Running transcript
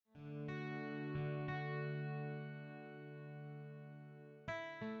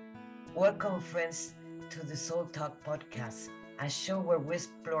Welcome, friends, to the Soul Talk podcast, a show where we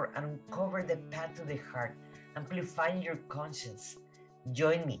explore and uncover the path to the heart, amplifying your conscience.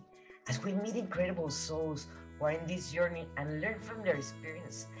 Join me as we meet incredible souls who are in this journey and learn from their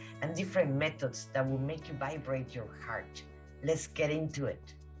experience and different methods that will make you vibrate your heart. Let's get into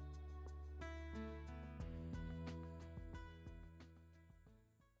it.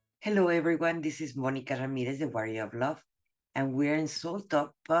 Hello, everyone. This is Monica Ramirez, the Warrior of Love, and we're in Soul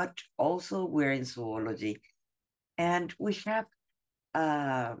Talk, but also we're in Soulology. And we have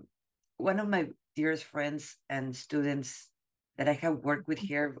one of my dearest friends and students that I have worked with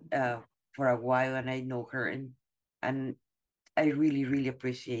here for a while, and I know her, and I really, really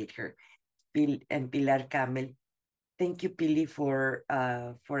appreciate her, Pilar Camel. Thank you, Pili, for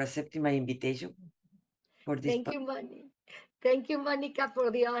accepting my invitation for this. Thank you, Thank you, Monica,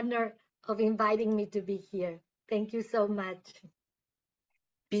 for the honor of inviting me to be here. Thank you so much.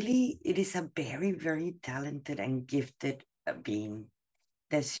 Pili, it is a very, very talented and gifted being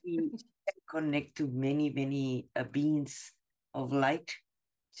that she can connect to many, many beings of light.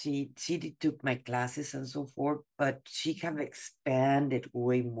 Took my classes and so forth, but she have expanded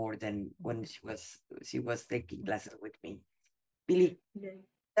way more than when she was taking classes with me. Billy, Yes.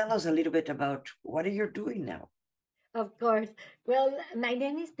 tell us a little bit about what are you doing now? Of course. Well, my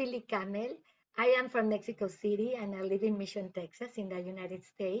name is Billy Camel. I am from Mexico City and I live in Mission, Texas, in the United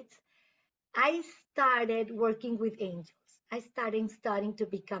States. I started working with angels. I started studying to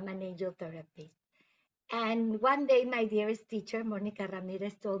become an angel therapist. And one day, my dearest teacher, Monica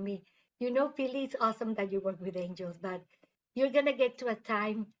Ramirez, told me, you know, Billy, it's awesome that you work with angels, but you're going to get to a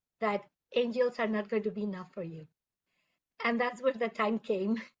time that angels are not going to be enough for you. And that's where the time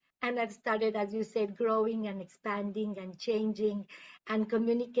came. And I started, as you said, growing and expanding and changing and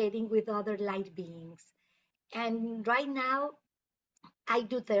communicating with other light beings. And right now, I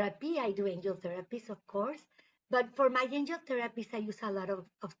do therapy. I do angel therapies, of course. But for my angel therapies, I use a lot of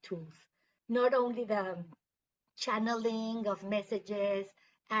tools. Not only the channeling of messages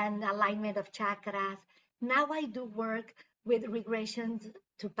and alignment of chakras. Now I do work with regressions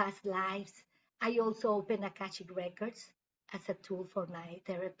to past lives. I also open Akashic Records as a tool for my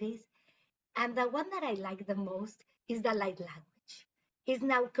therapies. And the one that I like the most is the light language. Is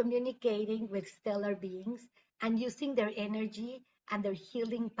now communicating with stellar beings and using their energy and their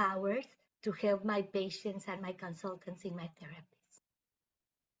healing powers to help my patients and my consultants in my therapies.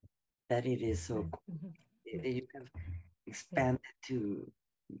 That it is so cool Mhm. that you have expanded to,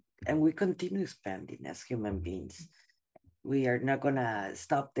 and we continue expanding as human beings. We are not gonna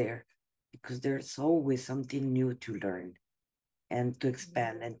stop there because there's always something new to learn and to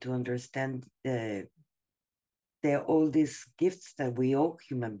expand and to understand all these gifts that we all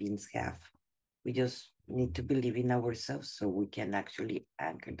human beings have. We just need to believe in ourselves so we can actually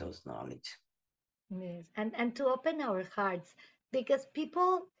anchor those knowledge. Yes, and to open our hearts, because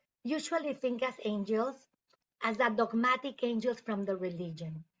people usually think as angels as the dogmatic angels from the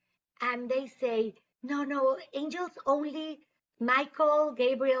religion. And they say, no, no, angels only Michael,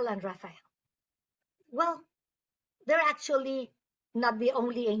 Gabriel, and Raphael. Well, they're actually not the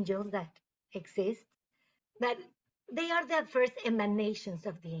only angels that exist, but they are the first emanations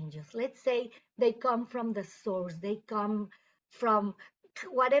of the angels. Let's say they come from the source, they come from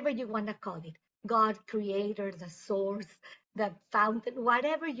whatever you want to call it, God, creator, the source, the fountain,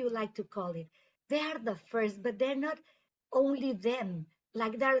 whatever you like to call it. They are the first, but they're not only them.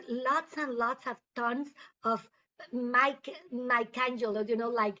 Like there are lots and lots of tons of Mike Angelo,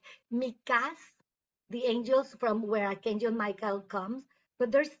 like Mikas, the angels from where Archangel Michael comes,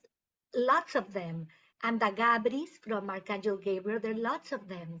 but there's lots of them. And the Gabris from Archangel Gabriel, there are lots of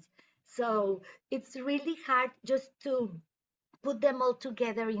them. So it's really hard just to put them all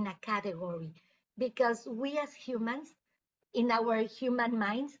together in a category because we as humans, in our human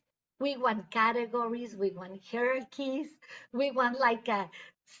minds, we want categories, we want hierarchies, we want like a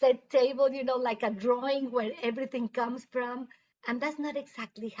set table, like a drawing where everything comes from. And that's not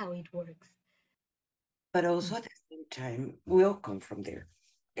exactly how it works. But also at the same time, we all come from there.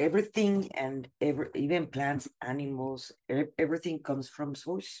 Everything and even plants, animals, everything comes from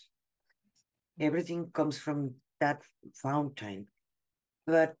source. Everything comes from that fountain.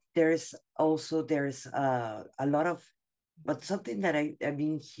 But there's a lot of, but something that I've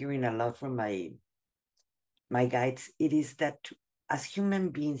been hearing a lot from my guides, it is that as human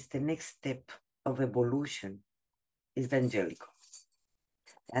beings, the next step of evolution is the angelical.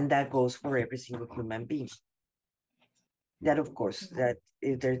 And that goes for every single human being. That, of course, that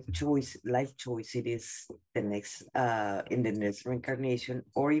if their choice, life choice, it is the next, in the next reincarnation,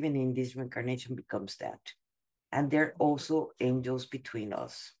 or even in this reincarnation becomes that. And there are also angels between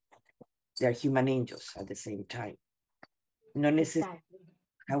us. they're human angels at the same time. Not necessarily Exactly.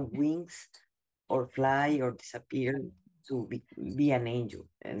 have wings or fly or disappear to be an angel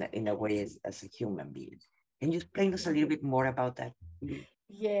in a way as a human being. Can you explain us a little bit more about that?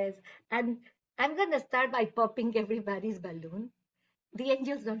 Yes. And I'm going to start by popping everybody's balloon. The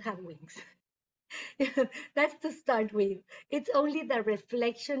angels don't have wings. That's to start with. It's only the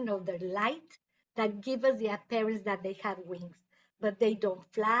reflection of their light that gives us the appearance that they have wings. But they don't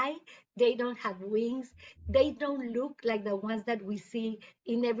fly, they don't have wings, they don't look like the ones that we see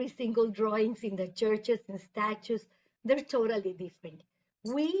in every single drawings in the churches and statues. They're totally different.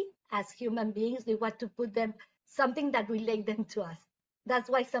 We, as human beings, we want to put them something that relate them to us. That's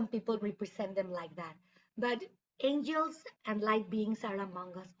why some people represent them like that. But angels and light beings are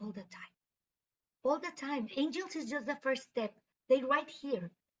among us all the time, all the time. Angels is just the first step. They right here.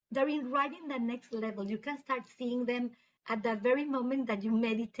 They're right in the next level. You can start seeing them at the very moment that you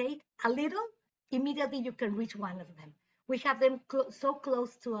meditate a little. Immediately you can reach one of them. We have them so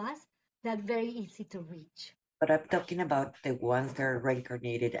close to us that very easy to reach. But I'm talking about the ones that are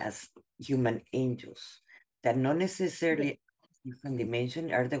reincarnated as human angels, that not Yes. necessarily different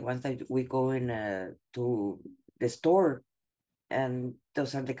dimension are the ones that we go in to the store, and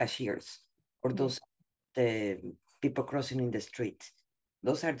those are the cashiers, or Yes. those the people crossing in the street.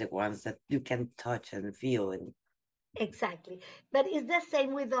 Those are the ones that you can touch and feel. And Exactly. But it's the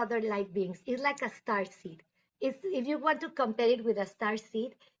same with other light beings. It's like a star seed. It's, if you want to compare it with a star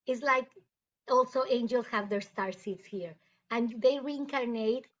seed, it's like also angels have their star seeds here. And they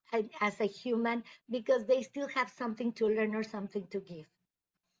reincarnate as a human because they still have something to learn or something to give.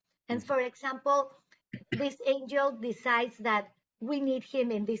 And for example, this angel decides that we need him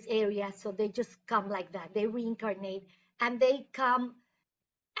in this area. So they just come like that. They reincarnate and they come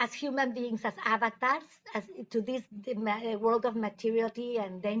as human beings, as avatars, as to this world of materiality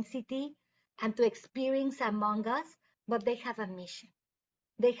and density, and to experience among us, but they have a mission.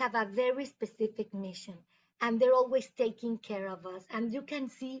 They have a very specific mission, and they're always taking care of us. And you can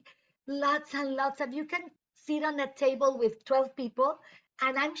see lots and lots of, you can sit on a table with 12 people,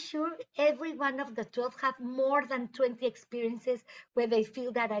 and I'm sure every one of the 12 have more than 20 experiences where they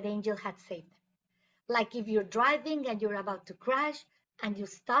feel that an angel had saved them. Like if you're driving and you're about to crash and you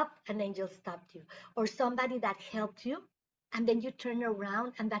stop, an angel stopped you. Or somebody that helped you, and then you turn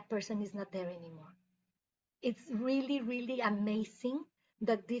around and that person is not there anymore. It's really, really amazing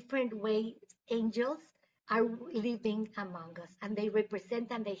the different ways angels are living among us. And they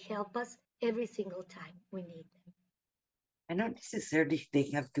represent and they help us every single time we need them. not necessarily they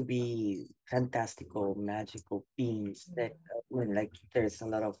have to be fantastical, magical beings that, when like there's a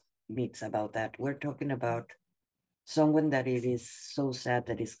lot of myths about that. We're talking about someone that it is so sad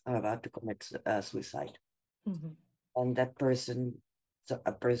that is about to commit suicide, Mhm. and that person, so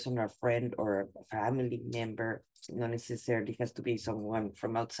a person or friend or a family member, not necessarily has to be someone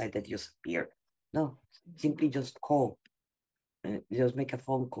from outside that just appear. No, simply just call, just make a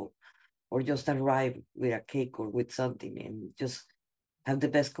phone call, or just arrive with a cake or with something, and just have the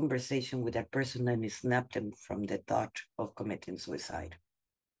best conversation with that person and snap them from the thought of committing suicide.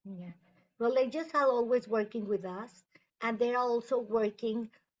 Yeah. Well, they just are always working with us, and they're also working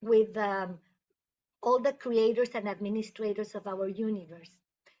with all the creators and administrators of our universe.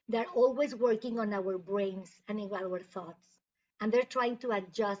 They're always working on our brains and in our thoughts. And they're trying to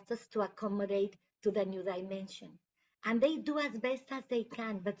adjust us to accommodate to the new dimension. And they do as best as they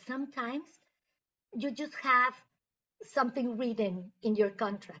can. But sometimes you just have something written in your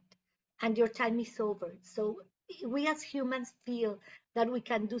contract and your time is over. So we as humans feel that we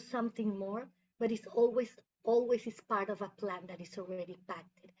can do something more, but it's always is part of a plan that is already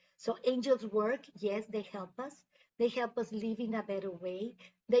packed. So angels work, yes, they help us. They help us live in a better way.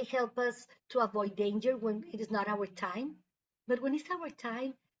 They help us to avoid danger when it is not our time. But when it's our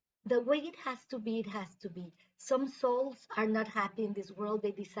time, the way it has to be, it has to be. Some souls are not happy in this world.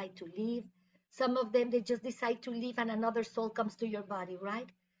 They decide to leave. Some of them, they just decide to leave and another soul comes to your body, right?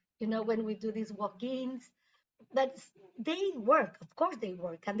 You know, when we do these walk-ins, but they work. Of course they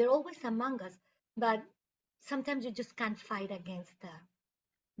work and they're always among us. But sometimes you just can't fight against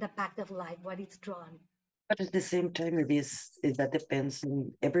the pact of life, what it's drawn. But at the same time, it that depends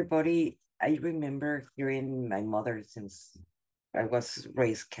on everybody. I remember hearing my mother, since I was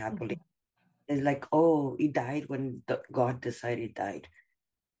raised Catholic. Mhm. It's like, oh, he died when God decided he died.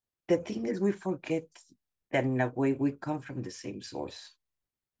 The thing is, we forget that in a way we come from the same source.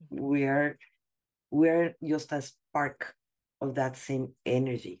 We are we're just a spark of that same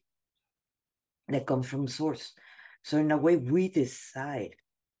energy that comes from source. So in a way, we decide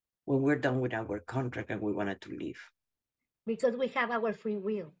when we're done with our contract and we wanted to leave. Because we have our free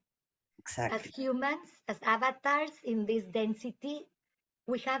will. As Exactly. humans, as avatars in this density,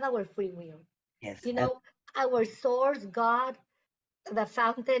 we have our free will. Yes. You And know, our source, God, the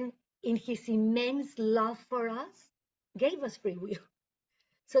fountain, in his immense love for us, gave us free will.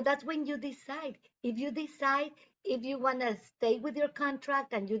 So that's when you decide. If you decide if you want to stay with your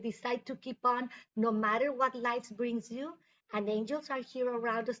contract and you decide to keep on no matter what life brings you, and angels are here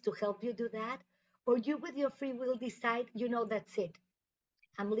around us to help you do that, or you with your free will decide, that's it.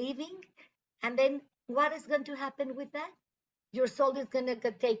 I'm leaving. And then what is going to happen with that? Your soul is going to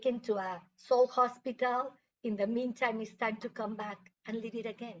get taken to a soul hospital. In the meantime, it's time to come back and live it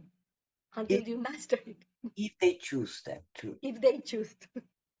again until if, you master it, if they choose that too, if they choose to.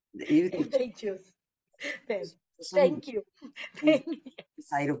 if they If they choose. Then, some thank you. they Thank you.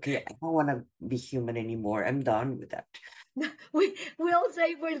 decide, okay, I don't want to be human anymore. I'm done with that. We all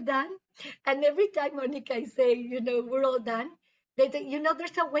say we're done. And every time Monica I say, we're all done, they think,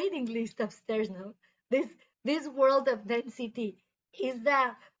 there's a waiting list upstairs now. This this world of density is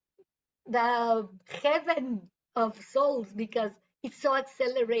the heaven of souls because it's so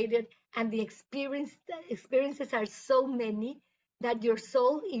accelerated and the experiences are so many that your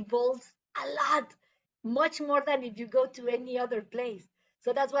soul evolves a lot, much more than if you go to any other place.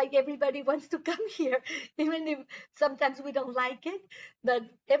 So that's why everybody wants to come here, even if sometimes we don't like it, but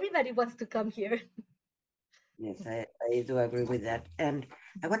everybody wants to come here. Yes, I do agree with that. And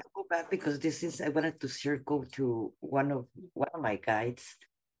I want to go back because I wanted to circle to one of my guides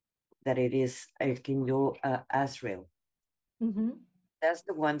that it is Archangel Azrael. Mm-hmm. That's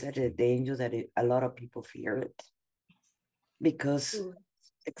the one that the angel that a lot of people fear it because True.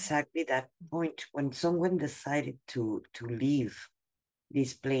 exactly that point when someone decided to leave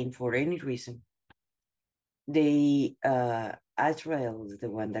this plane for any reason, they Azrael is the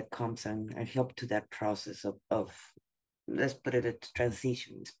one that comes and help to that process of let's put it at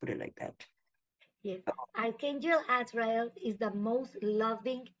transition, let's put it like that. Yes. Archangel Azrael is the most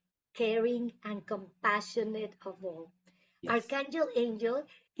loving, caring, and compassionate of all. Yes. Archangel Angel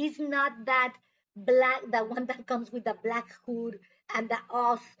is not that black, the one that comes with the black hood and the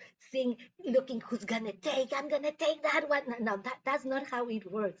off thing, looking who's gonna take, I'm gonna take that one. No, that's not how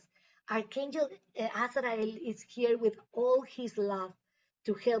it works. Archangel Azrael is here with all his love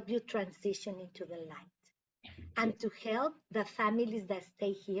to help you transition into the light Yes. and to help the families that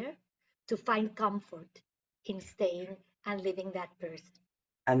stay here to find comfort in staying and leaving that person.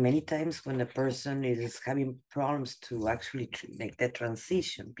 And many times when a person is having problems to actually make that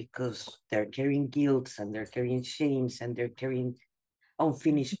transition because they're carrying guilt and they're carrying shames and they're carrying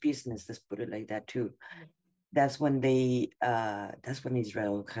unfinished business, let's put it like that too. That's when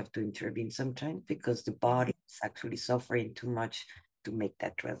Israel have to intervene sometimes because the body is actually suffering too much to make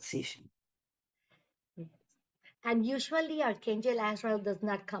that transition. Yes. And usually Archangel Azrael does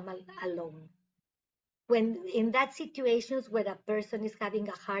not come alone. When in that situations where a person is having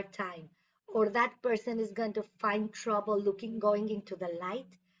a hard time or that person is going to find trouble going into the light,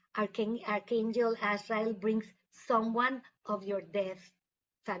 Archangel Azrael brings someone of your dead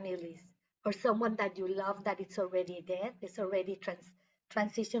families or someone that you love that it's already dead, it's already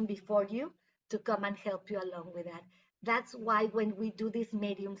transitioned before you to come and help you along with that. That's why when we do these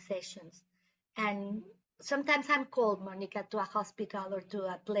medium sessions, and sometimes I'm called, Monica, to a hospital or to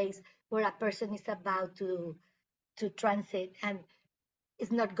a place where a person is about to transit and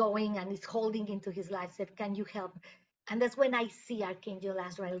is not going and is holding into his life, said, can you help? And that's when I see Archangel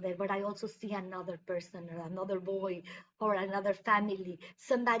Azrael there, but I also see another person or another boy or another family,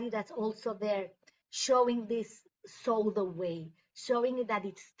 somebody that's also there showing this soul the way, showing that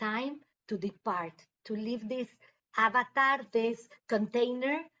it's time to depart, to leave this avatar, this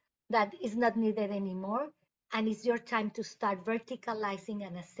container that is not needed anymore. And it's your time to start verticalizing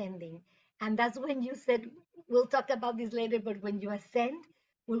and ascending. And that's when you said, we'll talk about this later, but when you ascend,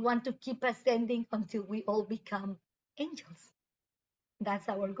 we want to keep ascending until we all become angels. That's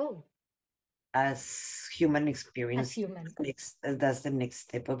our goal As human as experience, humans. that's the next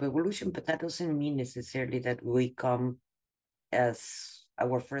step of evolution, but that doesn't mean necessarily that we come as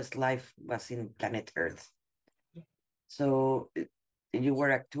our first life was in planet Earth. Yeah. So you were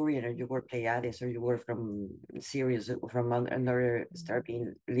Arcturian, or you were Pleiades, or you were from Sirius, or from another star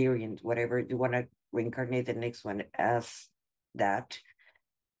being Lyrian, whatever you want to reincarnate the next one as that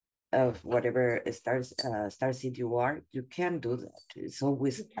of whatever star seed you are, you can do that. It's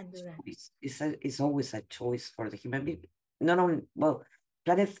always You can do that. it's always a choice for the human being. Not only well,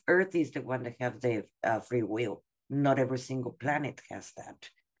 planet Earth is the one that have the free will. Not every single planet has that.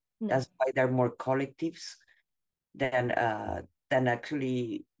 No. That's why there are more collectives than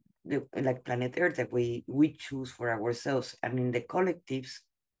actually like planet Earth that we choose for ourselves. And in the collectives,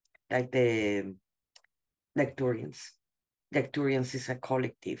 like the Lecturians. Lecturians is a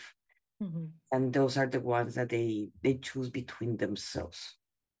collective, and those are the ones that they choose between themselves.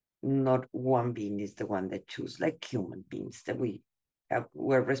 Not one being is the one that choose, like human beings that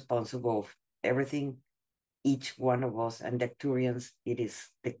we're responsible of everything, each one of us, and Lecturians, it is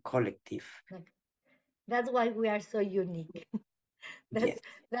the collective. That's why we are so unique. that's Yes.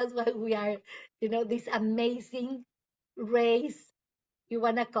 that's why we are, this amazing race. You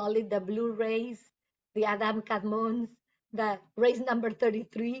want to call it the blue race, the Adam Kadmons, the race number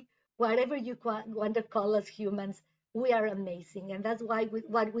 33, whatever you want to call us humans, we are amazing. And that's why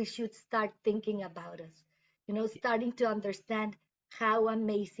what we should start thinking about us, starting to understand how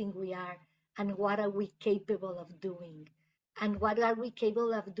amazing we are and what are we capable of doing and what are we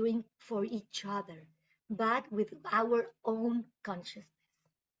capable of doing for each other, but with our own consciousness.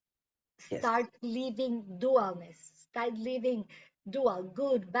 Yes. Start living dualness, start living dual,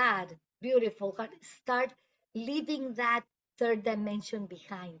 good, bad, beautiful. Start leaving that third dimension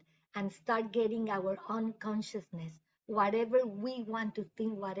behind and start getting our own consciousness, whatever we want to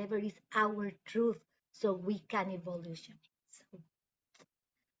think, whatever is our truth, so we can evolution. So,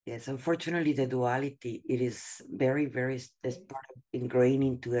 Yes, unfortunately, the duality, it is very, very is part of ingrained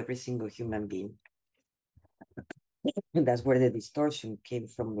into every single human being. And that's where the distortion came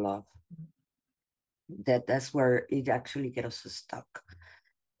from love. That's where it actually gets us stuck.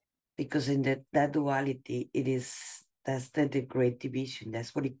 Because in that duality, that's the great division.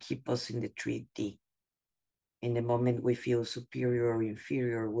 That's what it keeps us in the 3D. In the moment we feel superior or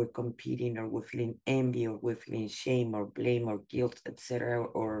inferior, we're competing, or we're feeling envy, or we're feeling shame or blame or guilt, etc.,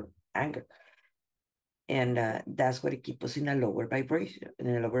 or anger. And that's what it keeps us in a lower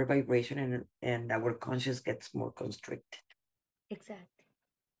vibration, and our conscious gets more constricted. exactly.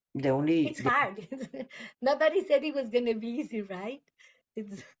 The It's hard. Nobody said it was going to be easy, right?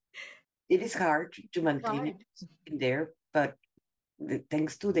 It's it is hard to maintain it hard. in there, but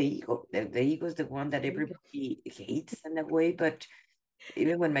thanks to the ego, the ego is the one that There you go. everybody hates in a way. But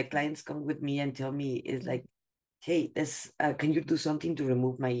even when my clients come with me and tell me, it's like, hey, this can you do something to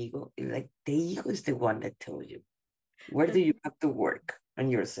remove my ego? It's like the ego is the one that tells you where do you have to work on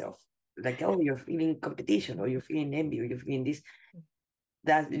yourself. Like, oh, you're feeling competition, or you're feeling envy, or you're feeling this.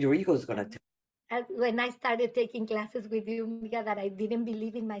 That your ego is gonna tell. And when I started taking classes with you, Mika, that I didn't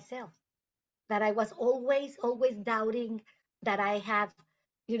believe in myself, that I was always, always doubting that I have,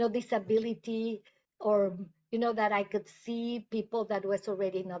 this ability, or, that I could see people that was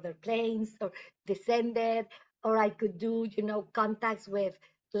already in other planes or descended, or I could do, contacts with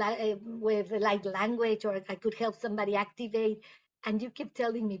like language, or I could help somebody activate. And you keep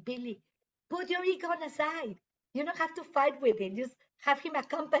telling me, Billy, put your ego on aside. You don't have to fight with it. Just have him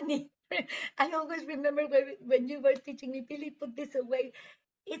accompany. I always remember when you were teaching me, Billy, put this away.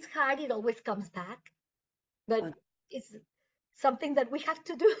 It's hard, it always comes back, but But it's something that we have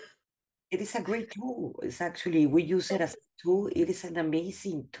to do. it is a great tool. It's actually, we use it as a tool. It is an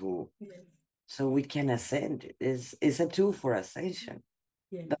amazing tool. Yes, So we can ascend. It's a tool for ascension.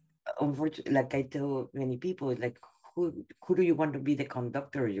 yes, But unfortunately, like I tell many people, like, who do you want to be the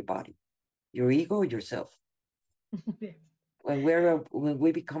conductor of your body? Your ego or yourself? yes. When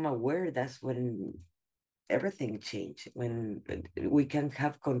we become aware, that's when everything change. When we can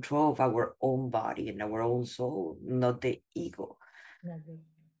have control of our own body and our own soul, not the ego. Nothing.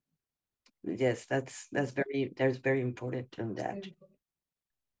 Yes, that's very important on It's that. very important.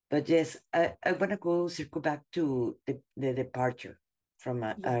 But yes, I want to go circle back to the departure from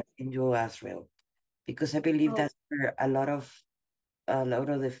Yes. Angel Azrael, because I believe Oh, that's where a lot of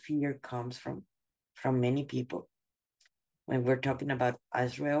the fear comes from many people when we're talking about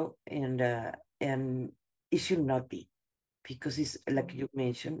Azrael, and it should not be, because it's like you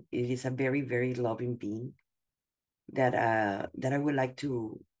mentioned, it is a very, very loving being that I would like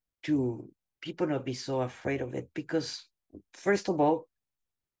to people not be so afraid of it, because first of all,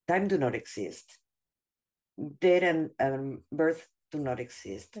 time do not exist. Death and birth do not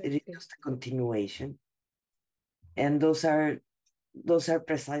exist. It is that's it. just a continuation, and those are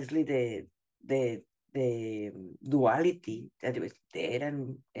precisely the duality that is dead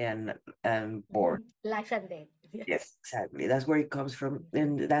and born. Life and death. Yes. Yes, exactly. That's where it comes from,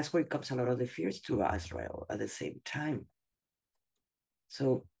 and that's where it comes a lot of the fears to Israel at the same time.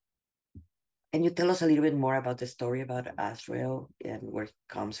 So, can you tell us a little bit more about the story about Azrael and where it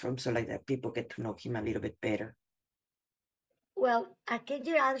comes from, so like that people get to know him a little bit better? Well,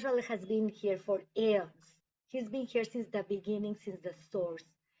 Archangel Azrael has been here for eons. He's been here since the beginning, since the source.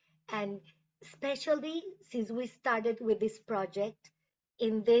 And especially since we started with this project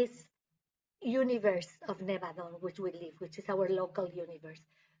in this universe of Nevadon, which we live, which is our local universe.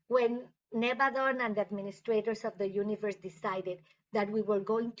 when Nebadon and the administrators of the universe decided that we were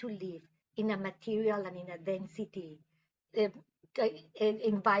going to live in a material and in a density uh,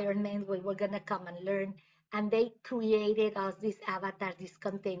 environment where we're going to come and learn, and they created us these avatars, these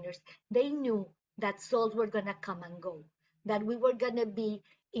containers, they knew that souls were going to come and go, that we were going to be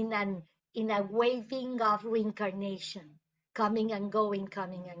in an in a waving of reincarnation, coming and going,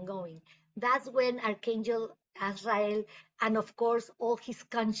 coming and going. That's when Archangel Azrael, and of course all his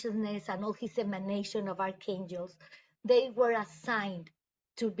consciousness and all his emanation of archangels, they were assigned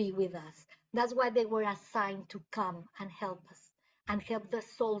to be with us. That's why they were assigned to come and help us and help the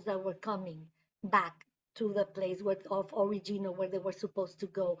souls that were coming back to the place of origin, or where they were supposed to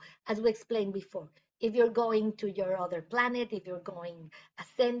go, as we explained before. If you're going to your other planet, if you're going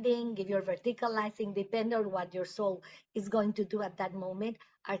ascending, if you're verticalizing, depending on what your soul is going to do at that moment,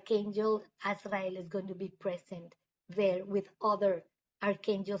 Archangel Azrael is going to be present there with other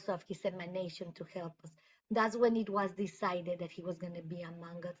archangels of his emanation to help us. That's when it was decided that he was going to be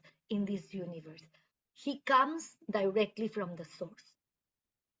among us in this universe. He comes directly from the source.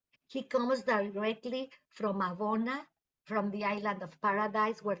 He comes directly from Avona, from the island of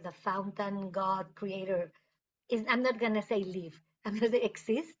paradise, where the fountain god creator is. I'm not going to say live, I'm going to say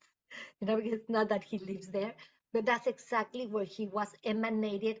exists, because it's not that he lives there, but that's exactly where he was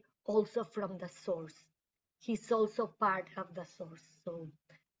emanated, also from the source. He's also part of the source. So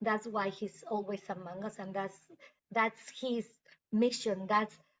that's why he's always among us, and that's his mission.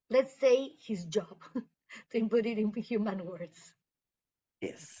 That's, let's say, his job, to put it in human words.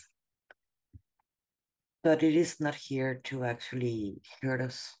 Yes. But it is not here to actually hurt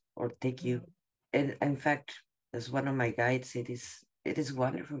us or take you. And in fact, as one of my guides, it is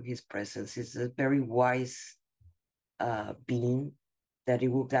wonderful his presence. It's a very wise being that it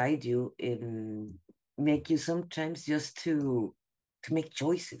will guide you and make you sometimes just to make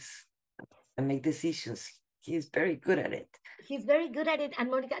choices and make decisions. He's very good at it. He's very good at it.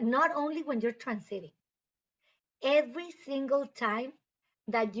 And Monica, not only when you're transiting, every single time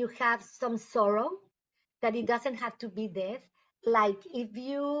that you have some sorrow, that it doesn't have to be death. Like if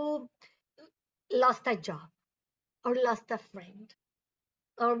you lost a job, or lost a friend,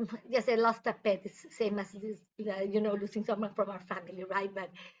 or just say lost a pet, it's same as this, losing someone from our family, right?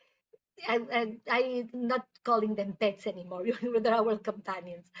 But I'm not calling them pets anymore. They're our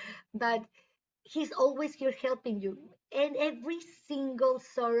companions. But he's always here helping you. And every single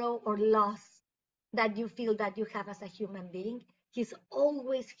sorrow or loss that you feel that you have as a human being, he's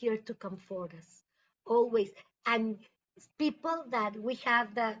always here to comfort us. Always. And people that we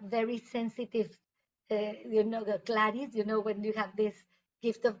have the very sensitive, the Clarice, when you have this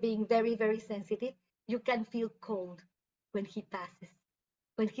gift of being very, very sensitive, you can feel cold when he passes.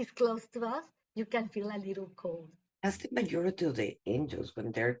 When he's close to us, you can feel a little cold. That's the majority of the angels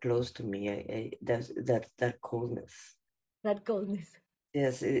when they're close to me. That's that coldness. That coldness.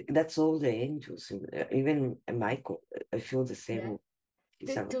 Yes, that's all the angels. Even Michael, I feel the Yeah. same.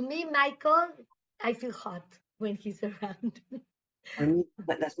 He's around. To me, Michael, I feel hot when he's around. For me,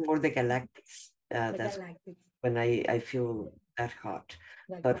 but that's more the galactics. The That's galactics. when I feel that hot.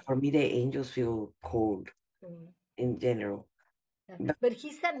 That But hot. for me, the angels feel cold Mm. in general. Yeah. But But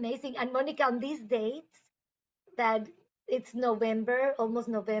he's amazing. And Monica, on these dates, that it's November, almost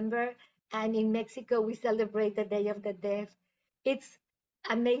November, and in Mexico we celebrate the Day of the Dead. It's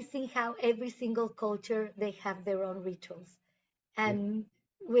amazing how every single culture, they have their own rituals. And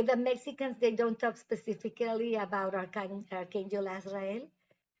with the Mexicans, they don't talk specifically about Archangel Azrael,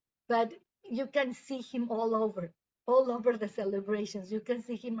 but you can see him all over the celebrations. You can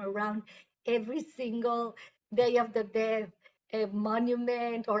see him around every single Day of the Dead, a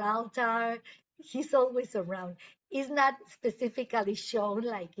monument or altar. He's always around. He's not specifically shown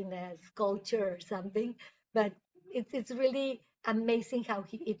like in a sculpture or something, but it's really amazing how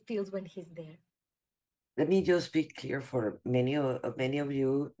it feels when he's there. let me just be clear for many of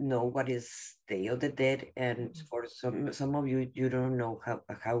you know what is Day of the Dead, and for some of you, you don't know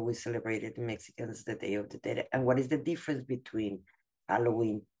how we celebrated Mexicans the Day of the Dead, and what is the difference between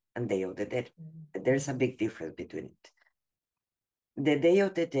Halloween and Day of the Dead. There's a big difference between it. The Day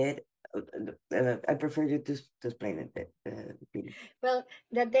of the Dead, I prefer you to explain it, Billy. Well,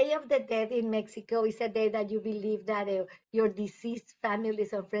 the Day of the Dead in Mexico is a day that you believe that your deceased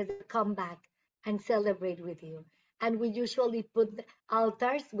families or friends come back and celebrate with you. And we usually put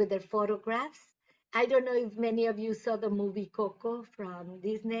altars with their photographs. I don't know if many of you saw the movie Coco from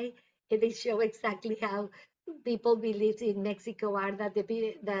Disney. They show exactly how people believe in Mexico are that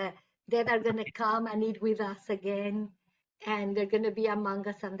the dead are going to come and eat with us again. And they're going to be among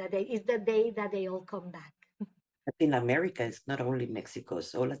us on that day. It's the day that they all come back. Latin America is not only Mexico,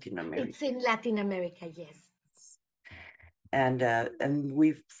 it's all Latin America. It's in Latin America, yes. And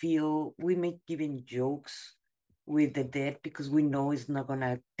we feel we make even jokes with the dead because we know it's not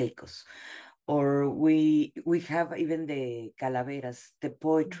gonna take us. Or we have even the calaveras, the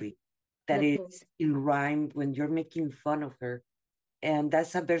poetry that The is poet. in rhyme when you're making fun of her. And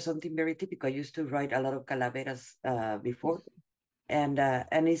that's something very typical. I used to write a lot of calaveras before, and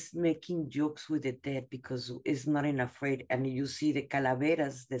it's making jokes with the dead because it's not in afraid. And you see the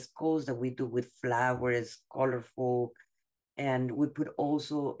calaveras, the skulls that we do with flowers, colorful, and we put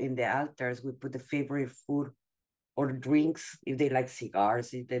also in the altars, we put the favorite food or drinks, if they like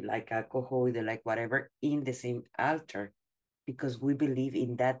cigars, if they like alcohol, if they like whatever, in the same altar, because we believe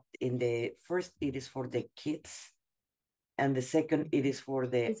in that. In the first, it is for the kids, and the second, it is for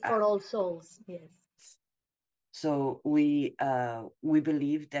the. It's for all souls, yes. So we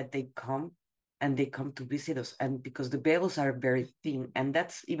believe that they come, and they come to visit us, and because the veils are very thin, and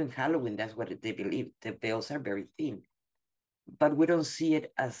that's even Halloween. That's what they believe. The veils are very thin, but we don't see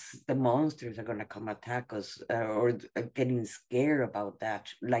it as the monsters are gonna come attack us, or getting scared about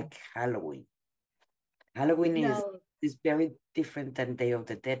that, like Halloween. Halloween No, is very different than Day of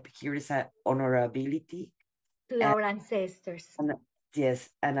the Dead. Here is a honorability, to and, our ancestors. and yes,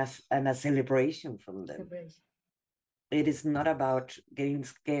 and a celebration from them. Celebration. It is not about getting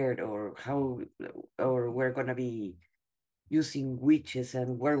scared or how, or we're gonna be using witches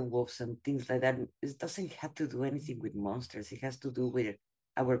and werewolves and things like that. It doesn't have to do anything with monsters. It has to do with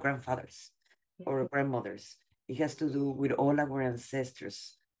our grandfathers Yeah. or grandmothers. It has to do with all our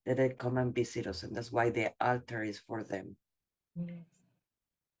ancestors that they come and visit us, and that's why the altar is for them. Yes.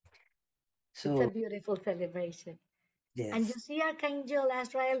 It's a So beautiful celebration. And you yes, see Archangel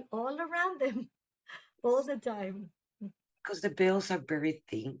Azrael all around them all the time. because the veils are very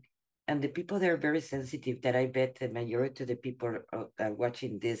thin, and the people that are very sensitive. That I bet the majority of the people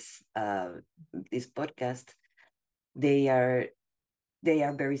watching this podcast, they are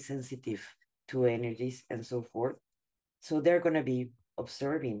very sensitive to energies and so forth. So they're gonna be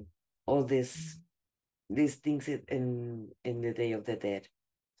observing all these things in the Day of the Dead.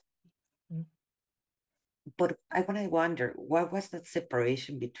 Mm. But I wanna wonder, what was that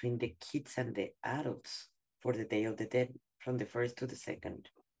separation between the kids and the adults for the Day of the Dead from the first to the second?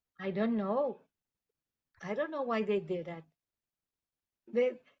 I don't know. I don't know why they did that.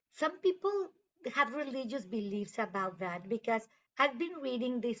 They, some people have religious beliefs about that because I've been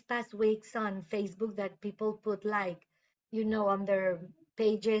reading these past weeks on Facebook that people put like, on their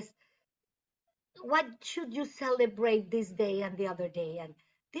pages, what should you celebrate this day and the other day? And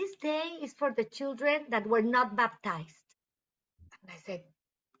this day is for the children that were not baptized. And I said,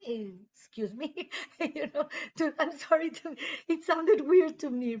 excuse me, I'm sorry it sounded weird to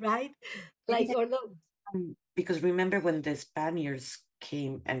me, right? It Like, is, although, because remember when the Spaniards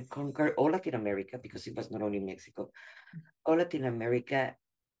came and conquered all Latin America, because it was not only Mexico, all Latin America,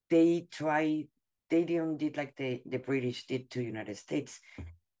 they tried, they didn't did like the British did to United States.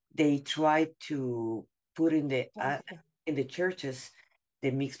 They tried to put in the churches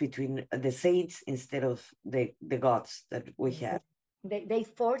the mix between the saints instead of the gods that we yes, had. they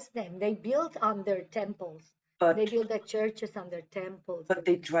forced them. They built on their temples. They But built the churches on their temples.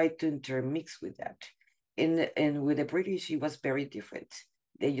 they tried to intermix with that. And with the British, it was very different.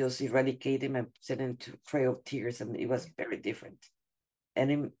 They just eradicate them and send them to Trail of Tears, and it was very different.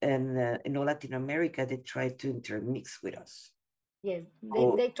 And in all Latin America, they tried to intermix with us. Yes,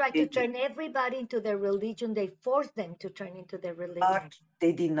 So they try to they, turn everybody into their religion. They force them to turn into their but religion.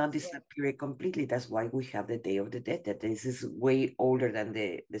 they did not Yes, disappear completely. That's why we have the Day of the Dead. That this is way older than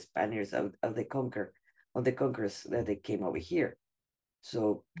the Spaniards of the conquerors that they came over here.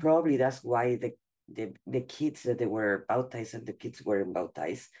 So probably that's why the kids that they were baptized and the kids weren't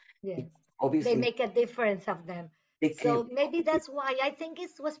baptized. yes. They Obviously make a difference of them. they came. So maybe that's why I think it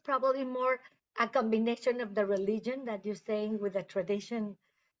was probably more a combination of the religion that you're saying with the tradition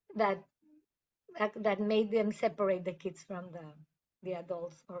that that made them separate the kids from the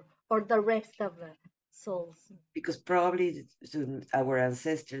adults or the rest of the souls. Because probably our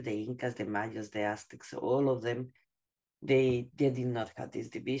ancestors, the Incas, the Mayas, the Aztecs, all of them, they did not have this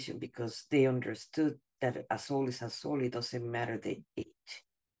division because they understood that a soul is a soul. It doesn't matter the age.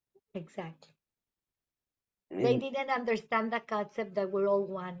 Exactly. They And didn't understand the concept that we're all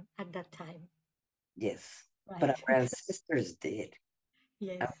one at that time, yes, but right? our ancestors did.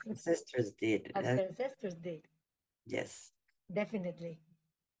 Yes, Our ancestors did. our ancestors did, Yes. definitely.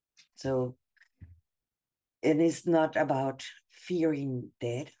 So, and it's not about fearing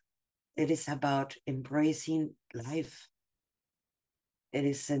death. It is about embracing life. it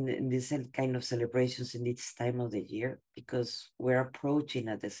is in this kind of celebrations in this time of the year, because we're approaching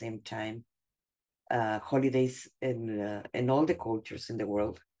at the same time holidays in all the cultures in the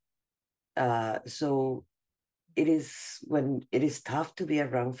world. So it is when it is tough to be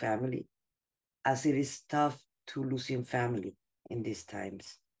around family, as it is tough to losing family in these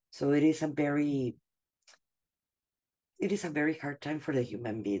times. So it is a very hard time for the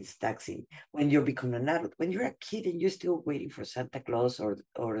human beings, taxing when you become an adult. When you're a kid and you're still waiting for Santa Claus or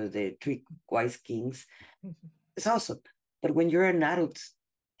the three wise kings, it's awesome. But when you're an adult,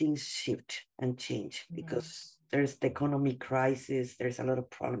 things shift and change Yeah. because there's the economic crisis, there's a lot of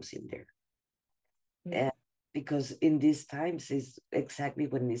problems in there. Yeah. And because in these times is exactly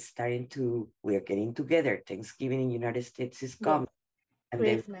when it's starting to, we're getting together. Thanksgiving in the United States is Yes. coming, and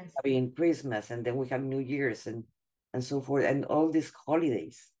then Christmas. having Christmas, and then we have New Year's and so forth, and all these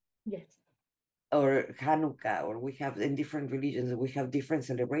holidays, Yes. or Hanukkah, or we have in different religions, we have different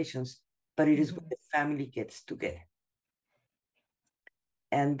celebrations, but it is when the family gets together.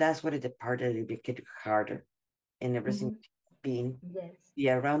 And that's what is the part that it gets harder in everything being Yes. be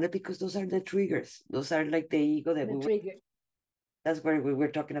around it, because those are the triggers. Those are like the ego that The we were, trigger. that's where we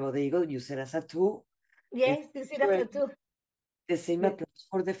were talking about the ego. You said as a tool. It's Yes, you see that too. the same Yes. applies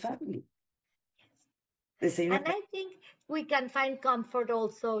for the family. The same And applies. I think we can find comfort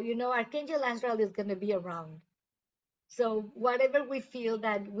also. You know, Archangel Azrael is going to be around. So whatever we feel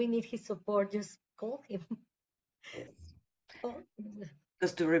that we need his support, just call him. Oh,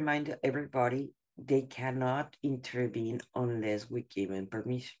 Just to remind everybody, they cannot intervene unless we give them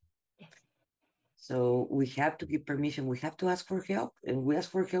permission. yes. So we have to give permission. We have to ask for help, and we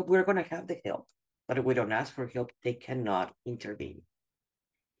ask for help. We're going to have the help. But if we don't ask for help, they cannot intervene.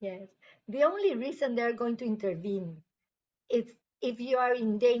 Yes. The only reason they're going to intervene is if you are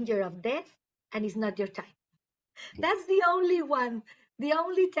in danger of death and it's not your time. That's Yes. the only one, the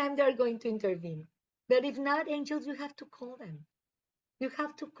only time they're going to intervene. But if not, angels, you have to call them. You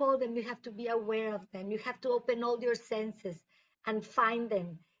have to call them. You have to be aware of them. You have to open all your senses and find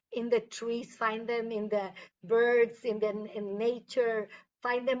them in the trees, find them in the birds, in nature,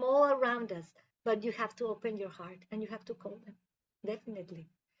 find them all around us. But you have to open your heart and you have to call them. Definitely.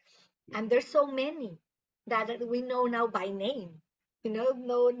 And there's so many that we know now by name. You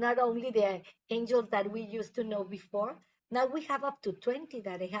know not only the angels that we used to know before. Now we have up to 20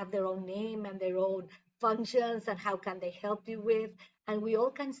 that they have their own name and their own functions and how can they help you with. And we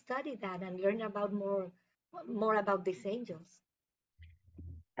all can study that and learn about more about these angels.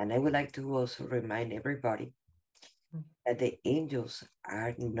 And I would like to also remind everybody that the angels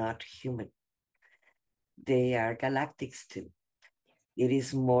are not human. They are galactics too. It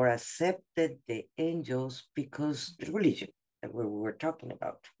is more accepted, the angels, because the religion that we were talking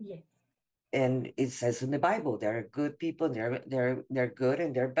about. Yes. And it says in the Bible, there are good people, they're good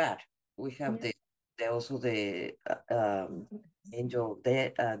and they're bad. We have Yes. the also the angel,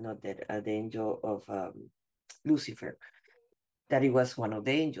 not that the angel of Lucifer, that it was one of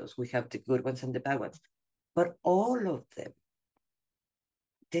the angels. We have the good ones and the bad ones, but all of them,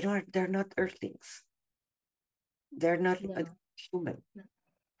 they're not earthlings. They're not No. human. No.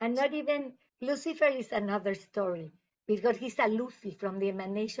 And not even Lucifer is another story because he's a Lucy from the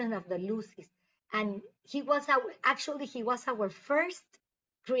emanation of the Lucys. And he was our first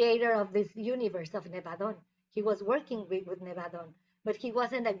creator of this universe of Nevadon. He was working with Nevadon, but he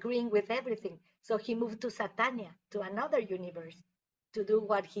wasn't agreeing with everything. So he moved to Satania, to another universe, to do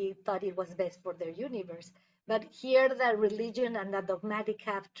what he thought it was best for their universe. But here the religion and the dogmatic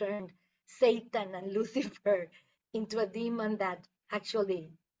have turned Satan and Lucifer into a demon that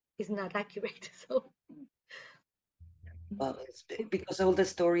actually is not accurate. So Well, it's it's because all the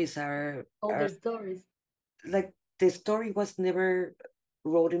stories older are stories. like the story was never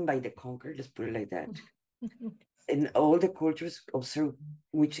written by the conqueror, let's put it like that. In all the cultures, observe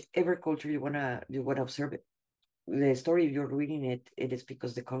whichever culture you wanna observe it. The story, if you're reading it, it is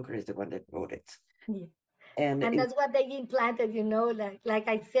because the conqueror is the one that wrote it. Yeah. And And that's what they implanted, like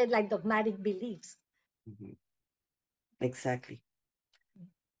I said, like dogmatic beliefs. Mhm, exactly.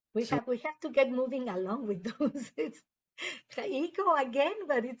 We So, have we have to get moving along with those. It's ego again,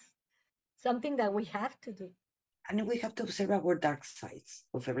 but it's something that we have to do. and we have to observe our dark sides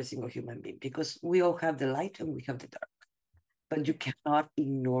of every single human being, because we all have the light and we have the dark. But you cannot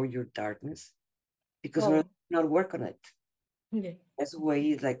ignore your darkness, because we're Oh, not work on it. yeah. That's why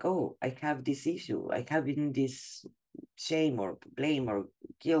it's like, oh, I have this issue. I have in this shame or blame or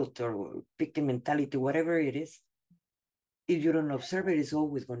guilt or victim mentality, whatever it is. If you don't observe it, it's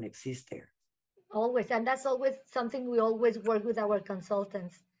always going to exist there. Always. And that's always something we always work with our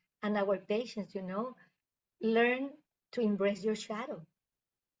consultants and our patients, learn to embrace your shadow.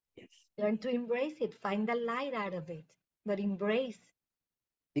 Learn to embrace it. Find the light out of it, but embrace.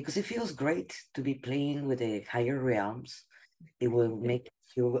 Because it feels great to be playing with the higher realms. It will make you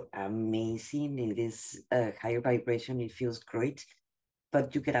feel amazing. It is a higher vibration. It feels great,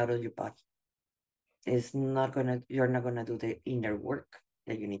 but you get out of your body. You're not gonna do the inner work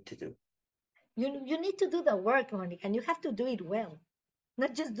that you need to do. You need to do the work, Monica, and you have to do it well.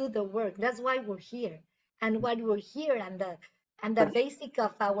 Not just do the work. That's why we're here. And what we're here and the But basic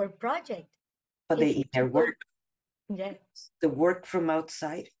of our project is the to inner put, work, yeah, the work from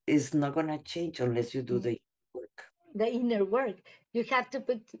outside is not gonna change unless you do mm, the work. the inner work. You have to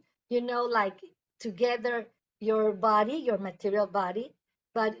put, like together your body, your material body,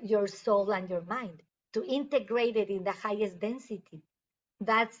 but your soul and your mind to integrate it in the highest density.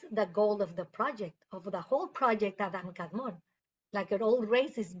 That's the goal of the project, of the whole project Adam Kadmon. Like an old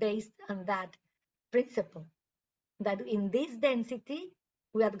race is based on that principle, that in this density,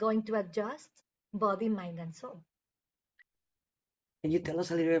 we are going to adjust body, mind, and soul. Can you tell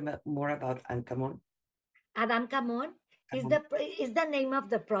us a little bit more about Ankamon? Adam Kamon Ankamon? is the name of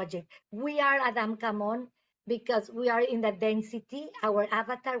the project. We are Adam Kamon because we are in the density. Our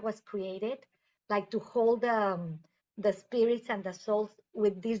avatar was created like to hold the spirits and the souls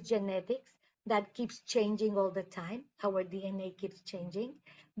with these genetics that keeps changing all the time. Our DNA keeps changing,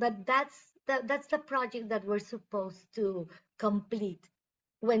 but that's the project that we're supposed to complete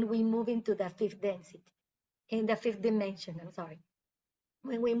when we move into the fifth density, in the fifth dimension. I'm sorry.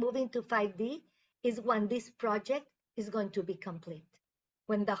 When we move into 5D is when this project is going to be complete,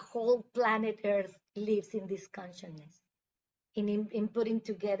 when the whole planet Earth lives in this consciousness, in putting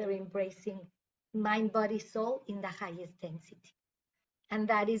together, embracing mind, body, soul in the highest density. And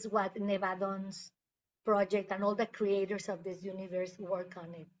that is what Nevadon's project and all the creators of this universe work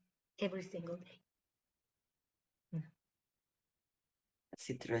on it every single day. That's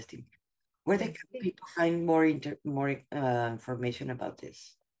interesting. Where Yes. can people find more information about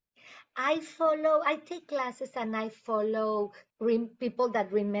this? I take classes and I follow people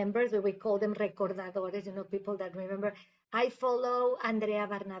that remember, so we call them recordadores, people that remember. I follow Andrea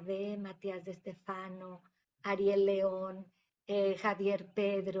Barnabé, Matias de Stefano, Ariel León, Javier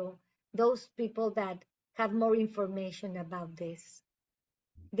Pedro, those people that have more information about this.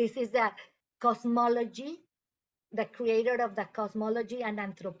 This is the cosmology, the creator of the cosmology and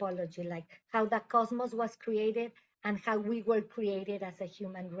anthropology, like how the cosmos was created and how we were created as a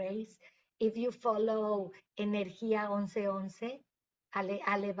human race. If you follow Energía 1111,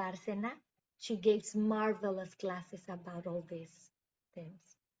 Ale Bárcena, she gives marvelous classes about all these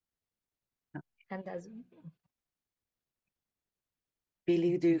things. And that's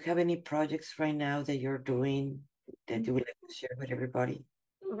Billy, do you have any projects right now that you're doing that you would like to share with everybody?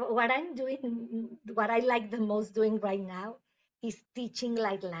 what I'm doing, what I like the most doing right now is teaching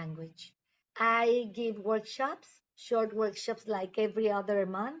light language. I give workshops, short workshops like every other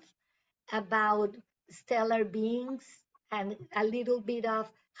month about stellar beings and a little bit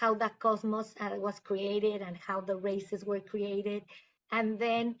of how the cosmos was created and how the races were created. And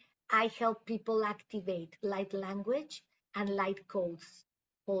then I help people activate light language and light codes.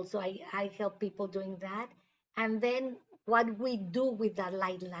 Also, I help people doing that. And then what we do with that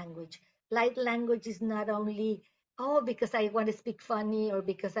light language. Light language is not only, oh, because I want to speak funny or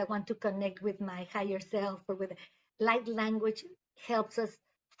because I want to connect with my higher self or with light language helps us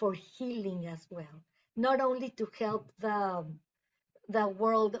for healing as well. Not only to help the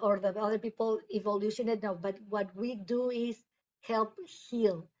world or the other people evolution it, no, but what we do is help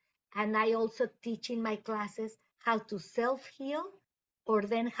heal. And I also teach in my classes how to self-heal or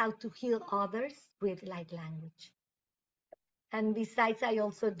then how to heal others with light language. And besides, I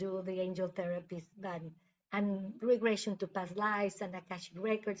also do the angel therapies and regression to past lives and Akashic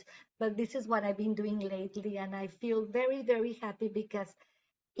records. But this is what I've been doing lately, and I feel very, very happy because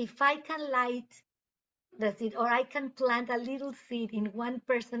if I can light the seed or I can plant a little seed in one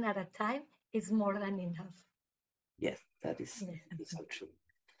person at a time, it's more than enough. Yes, Yes. that is so true.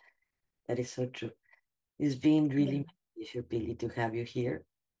 That is so true. It's been really my pleasure, Billy, to have you here.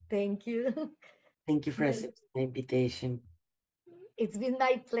 Thank you. Thank you for Yes. accepting the invitation. It's been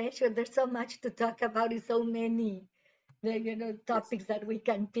my pleasure. There's so much to talk about. It's so many, Yes. topics that we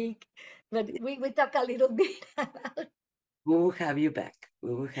can pick. But we talk a little bit about. We will have you back.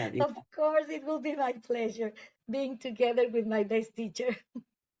 We will have you Of back. course, it will be my pleasure being together with my best teacher.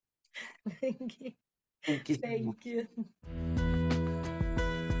 Thank you. Thank you so Thank much. you.